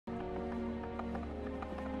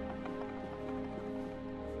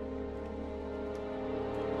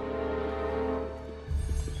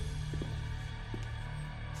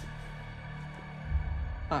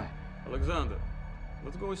Alexander,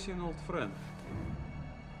 let's go see an old friend.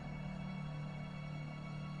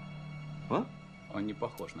 What? Он не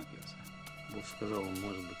похож на певца. Бог сказал, он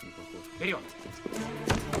может быть не похож. Вперед!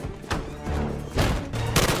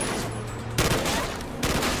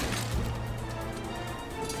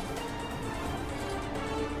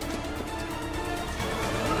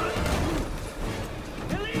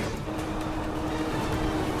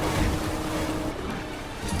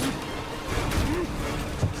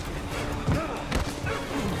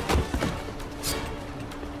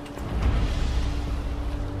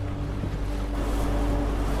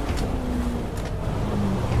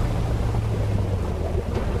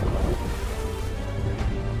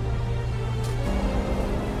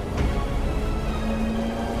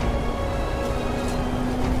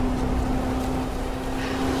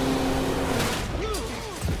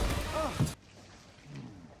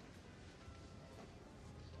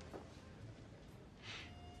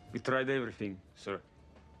 We tried everything, sir.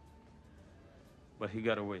 But he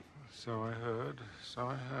got away. So I heard, so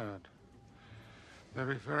I heard. They're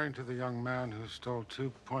referring to the young man who stole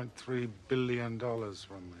 $2.3 billion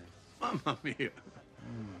from me. Mamma mia.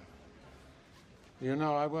 You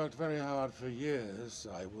know, I worked very hard for years.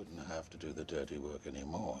 I wouldn't have to do the dirty work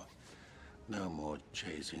anymore. No more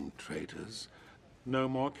chasing traitors. No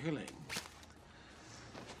more killing.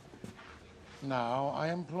 Now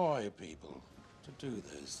I employ people to do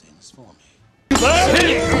those things for me.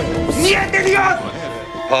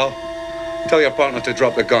 Paul, tell your partner to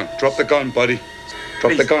drop the gun. Drop the gun, buddy.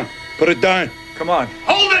 Drop the gun. Put it down. Come on.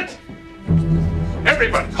 Hold it!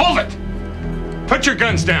 Everybody, hold it! Put your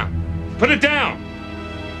guns down. Put it down.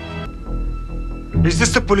 Is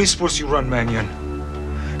this the police force you run, Mannion?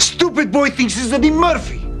 Stupid boy thinks he's Eddie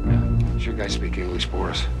Murphy. Does your guy speak English,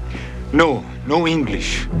 Boris? No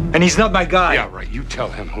English. And he's not my guy. Yeah, right. You tell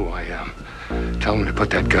him who I am. Tell him to put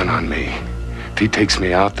that gun on me. If he takes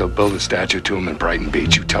me out, they'll build a statue to him in Brighton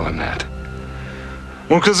Beach. You tell him that.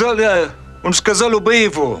 Он сказал, убей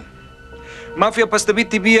его. Мафия поставит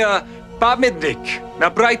тебе памятник на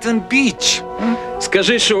Брайтон-Бич.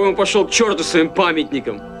 Скажи, что он пошел к черту своим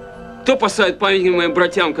памятником. Кто поставит памятник моим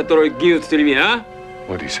братьям, которые гинут в тюрьме, а?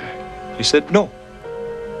 What did he say? He said no.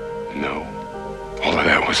 No. All of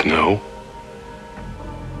that was no?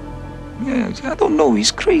 Yeah, I don't know.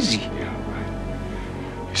 He's crazy. Yeah,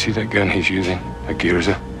 right. You see that gun he's using? That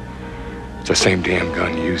Gearza? It's the same damn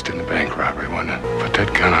gun you used in the bank robbery, wasn't it? Put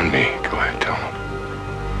that gun on me. Go ahead, tell him.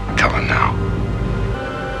 Tell him now.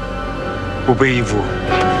 Убей его.